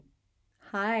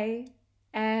Hi,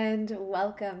 and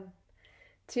welcome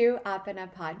to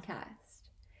Apana Podcast.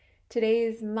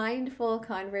 Today's mindful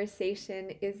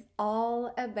conversation is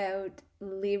all about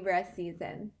Libra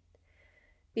season,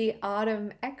 the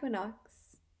autumn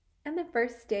equinox, and the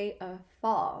first day of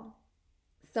fall.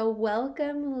 So,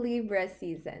 welcome, Libra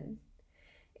season.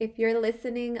 If you're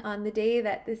listening on the day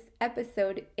that this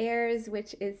episode airs,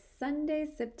 which is Sunday,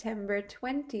 September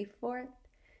 24th,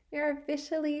 we are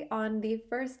officially on the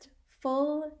first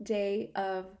full day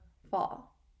of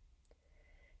fall.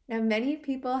 Now, many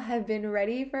people have been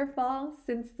ready for fall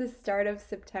since the start of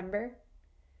September.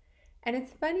 And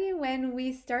it's funny when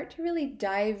we start to really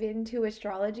dive into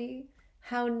astrology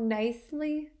how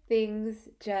nicely things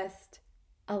just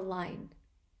align.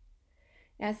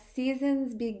 Now,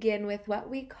 seasons begin with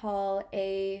what we call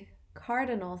a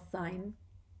cardinal sign.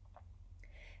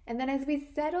 And then as we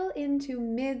settle into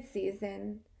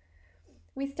mid-season,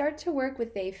 we start to work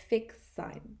with a fixed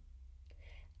sign.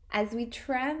 As we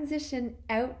transition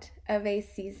out of a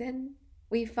season,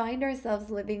 we find ourselves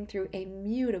living through a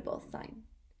mutable sign.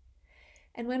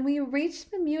 And when we reach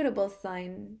the mutable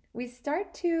sign, we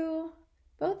start to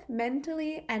both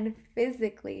mentally and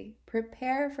physically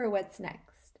prepare for what's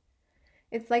next.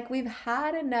 It's like we've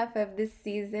had enough of this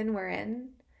season we're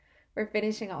in. We're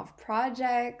finishing off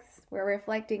projects, we're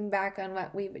reflecting back on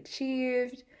what we've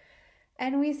achieved,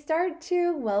 and we start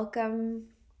to welcome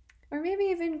or maybe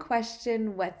even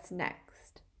question what's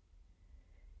next.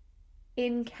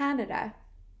 In Canada,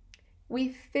 we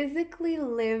physically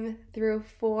live through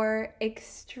 4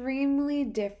 extremely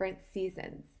different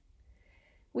seasons.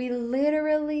 We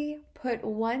literally put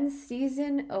one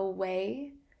season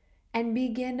away and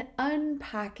begin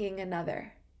unpacking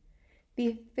another.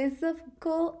 The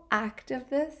physical act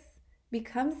of this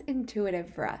becomes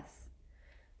intuitive for us.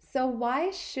 So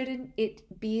why shouldn't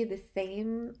it be the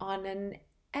same on an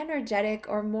energetic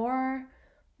or more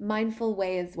mindful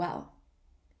way as well?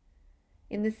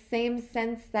 In the same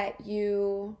sense that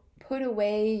you put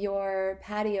away your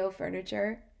patio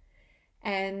furniture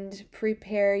and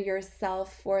prepare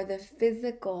yourself for the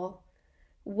physical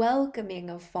welcoming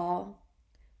of fall,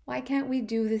 why can't we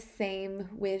do the same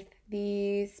with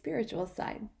the spiritual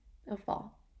side of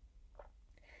fall?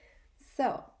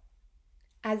 So,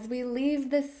 as we leave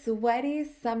the sweaty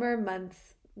summer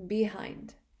months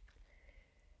behind,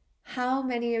 how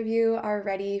many of you are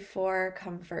ready for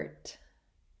comfort?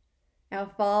 Now,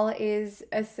 fall is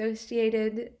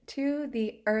associated to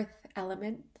the earth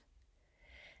element.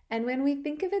 And when we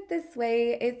think of it this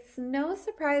way, it's no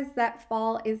surprise that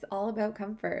fall is all about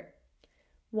comfort.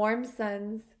 Warm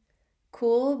suns,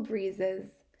 cool breezes,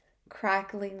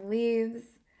 crackling leaves,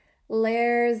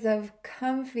 layers of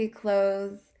comfy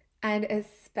clothes, and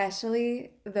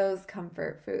especially those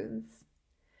comfort foods.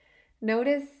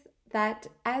 Notice that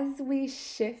as we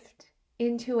shift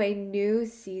into a new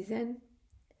season,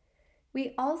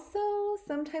 we also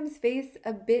sometimes face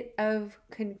a bit of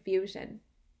confusion,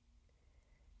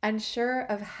 unsure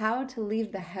of how to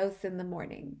leave the house in the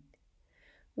morning,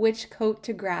 which coat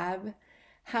to grab,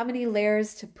 how many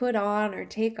layers to put on or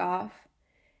take off,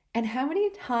 and how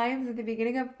many times at the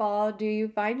beginning of fall do you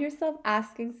find yourself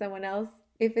asking someone else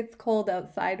if it's cold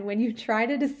outside when you try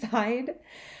to decide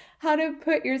how to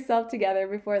put yourself together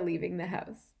before leaving the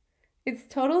house?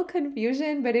 It's total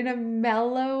confusion, but in a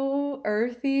mellow,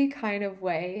 earthy kind of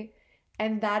way.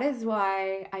 And that is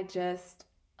why I just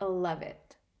love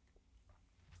it.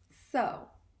 So,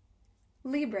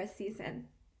 Libra season.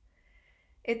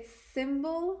 Its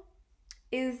symbol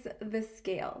is the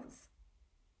scales.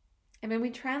 And when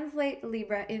we translate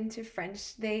Libra into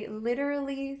French, they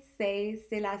literally say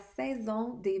c'est la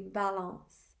saison des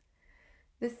balances.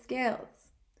 The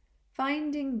scales,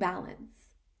 finding balance.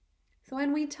 So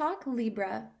when we talk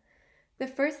Libra, the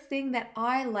first thing that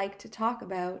I like to talk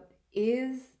about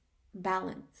is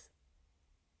balance.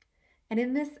 And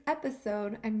in this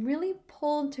episode, I'm really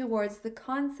pulled towards the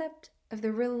concept of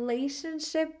the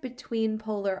relationship between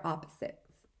polar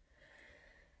opposites.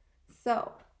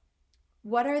 So,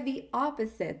 what are the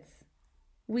opposites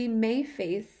we may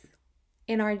face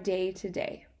in our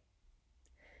day-to-day?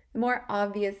 The more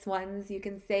obvious ones, you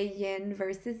can say yin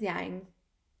versus yang,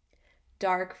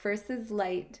 dark versus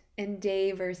light, and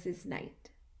day versus night.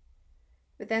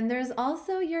 But then there's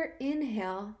also your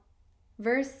inhale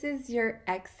versus your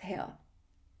exhale.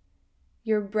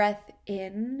 Your breath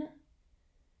in,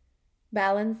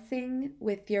 balancing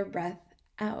with your breath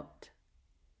out.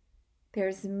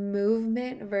 There's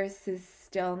movement versus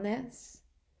stillness,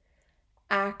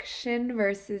 action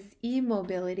versus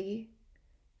immobility,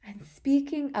 and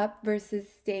speaking up versus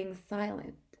staying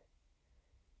silent.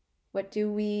 What do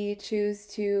we choose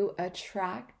to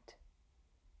attract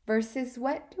versus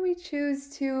what do we choose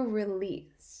to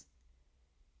release?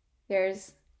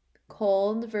 There's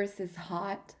cold versus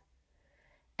hot,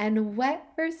 and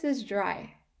wet versus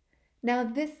dry. Now,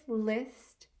 this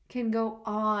list can go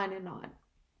on and on,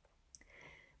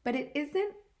 but it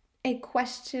isn't a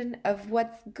question of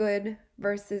what's good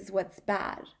versus what's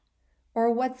bad,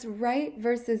 or what's right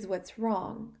versus what's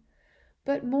wrong,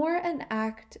 but more an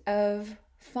act of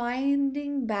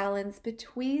finding balance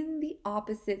between the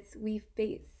opposites we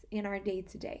face in our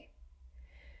day-to-day,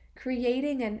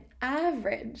 creating an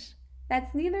average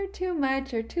that's neither too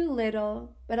much or too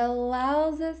little, but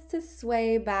allows us to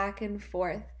sway back and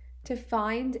forth to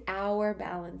find our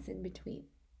balance in between.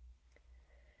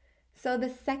 So the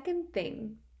second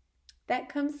thing that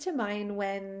comes to mind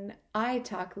when I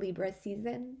talk Libra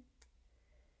season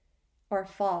or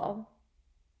fall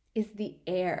is the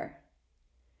air.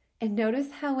 And notice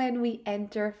how when we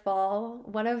enter fall,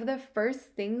 one of the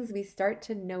first things we start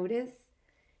to notice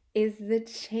is the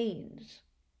change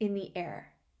in the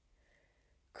air.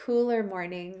 Cooler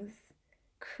mornings,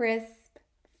 crisp,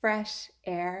 fresh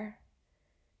air.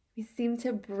 We seem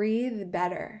to breathe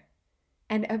better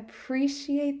and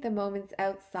appreciate the moments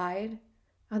outside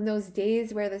on those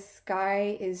days where the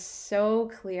sky is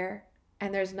so clear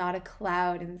and there's not a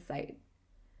cloud in sight.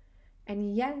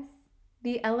 And yes,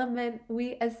 the element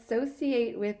we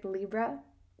associate with Libra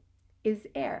is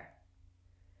air.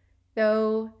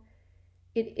 Though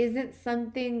it isn't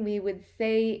something we would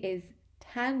say is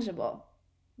tangible,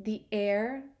 the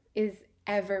air is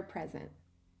ever present.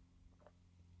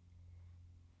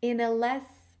 In a less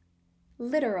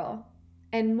literal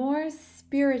and more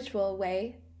spiritual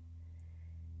way,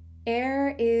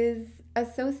 air is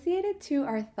associated to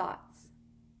our thoughts,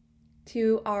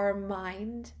 to our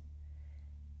mind,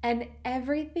 and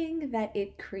everything that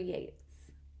it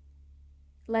creates.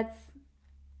 Let's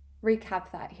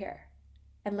recap that here,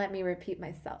 and let me repeat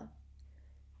myself.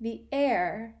 The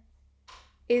air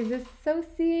is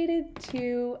associated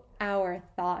to our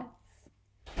thoughts,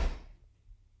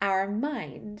 our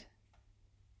mind,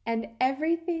 and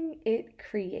everything it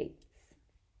creates,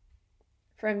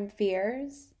 from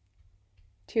fears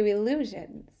to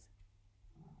illusions.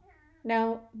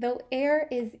 Now, though air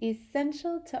is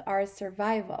essential to our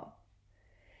survival,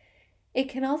 it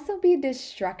can also be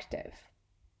destructive.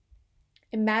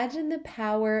 Imagine the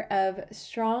power of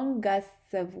strong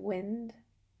gusts of wind.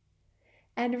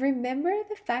 And remember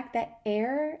the fact that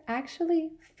air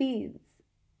actually feeds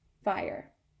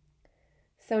fire.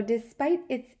 So despite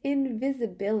its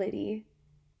invisibility,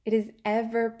 it is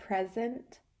ever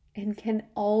present and can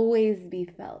always be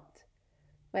felt,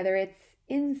 whether it's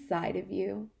inside of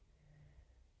you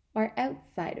or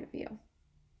outside of you.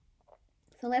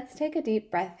 So let's take a deep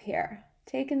breath here.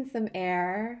 Take in some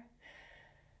air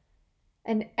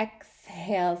and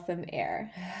exhale some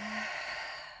air.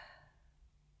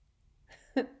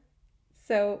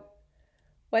 So,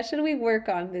 what should we work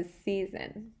on this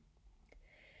season?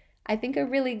 I think a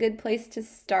really good place to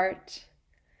start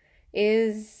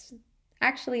is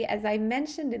actually, as I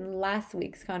mentioned in last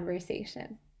week's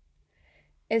conversation,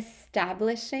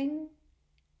 establishing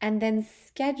and then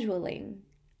scheduling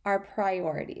our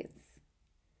priorities.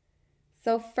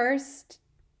 So first,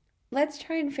 let's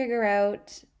try and figure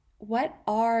out, what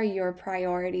are your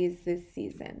priorities this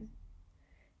season?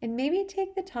 And maybe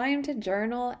take the time to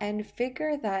journal and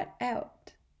figure that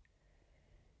out.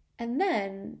 And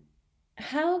then,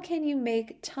 how can you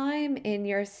make time in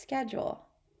your schedule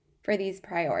for these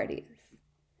priorities?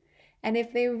 And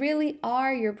if they really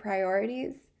are your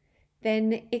priorities,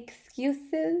 then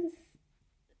excuses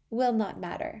will not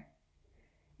matter.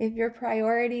 If your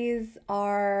priorities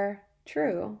are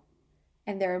true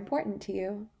and they're important to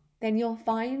you, then you'll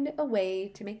find a way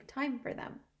to make time for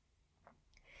them.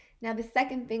 Now, the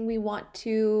second thing we want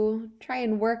to try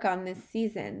and work on this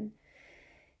season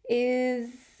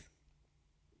is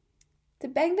to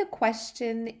beg the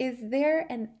question, is there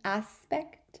an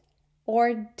aspect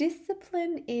or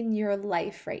discipline in your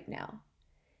life right now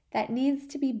that needs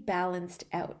to be balanced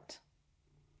out?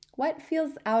 What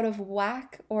feels out of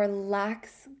whack or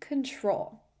lacks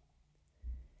control?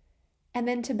 And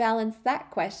then to balance that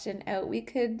question out, we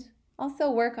could also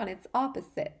work on its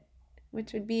opposite,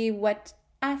 which would be, what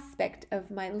aspect of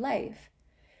my life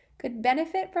could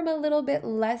benefit from a little bit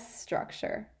less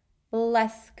structure,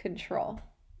 less control?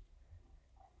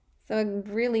 So a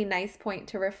really nice point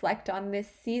to reflect on this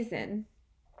season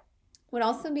would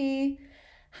also be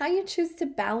how you choose to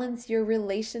balance your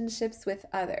relationships with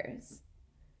others.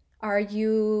 Are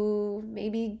you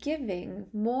maybe giving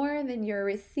more than you're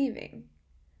receiving?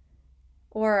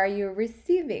 Or are you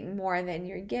receiving more than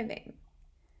you're giving?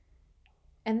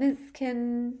 And this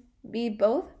can be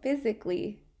both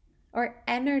physically or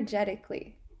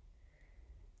energetically?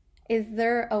 Is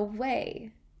there a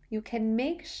way you can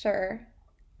make sure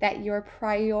that you're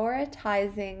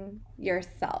prioritizing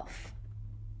yourself?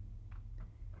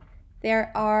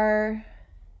 There are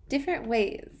different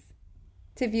ways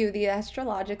to view the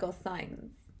astrological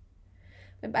signs.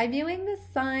 But by viewing the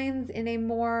signs in a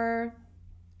more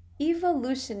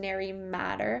evolutionary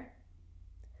manner,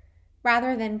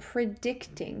 rather than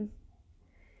predicting,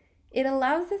 it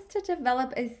allows us to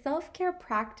develop a self-care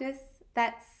practice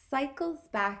that cycles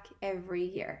back every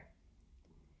year.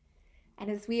 And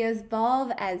as we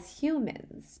evolve as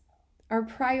humans, our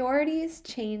priorities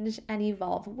change and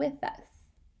evolve with us.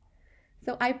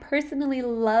 So I personally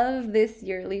love this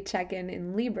yearly check-in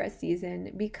in Libra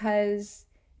season because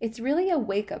it's really a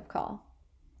wake-up call.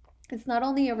 It's not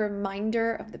only a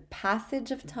reminder of the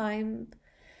passage of time,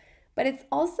 but it's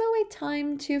also a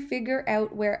time to figure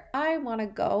out where I want to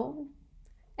go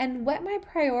and what my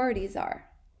priorities are.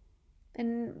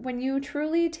 And when you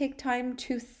truly take time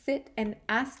to sit and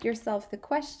ask yourself the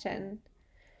question,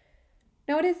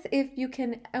 notice if you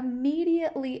can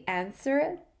immediately answer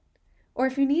it or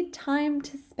if you need time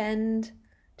to spend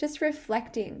just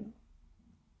reflecting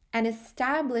and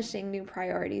establishing new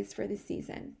priorities for the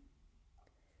season.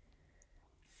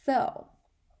 So,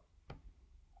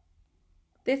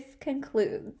 this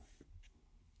concludes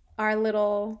our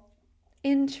little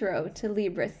intro to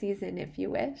Libra season, if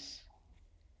you wish.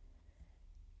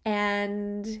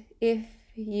 And if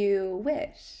you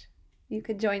wish, you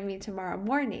could join me tomorrow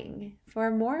morning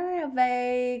for more of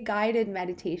a guided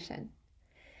meditation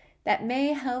that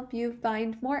may help you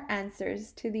find more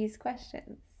answers to these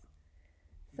questions.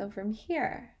 So from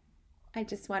here, I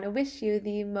just want to wish you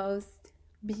the most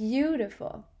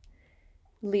beautiful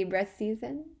Libra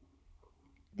season,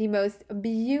 the most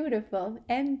beautiful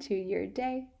end to your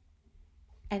day,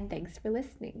 and thanks for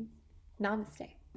listening. Namaste.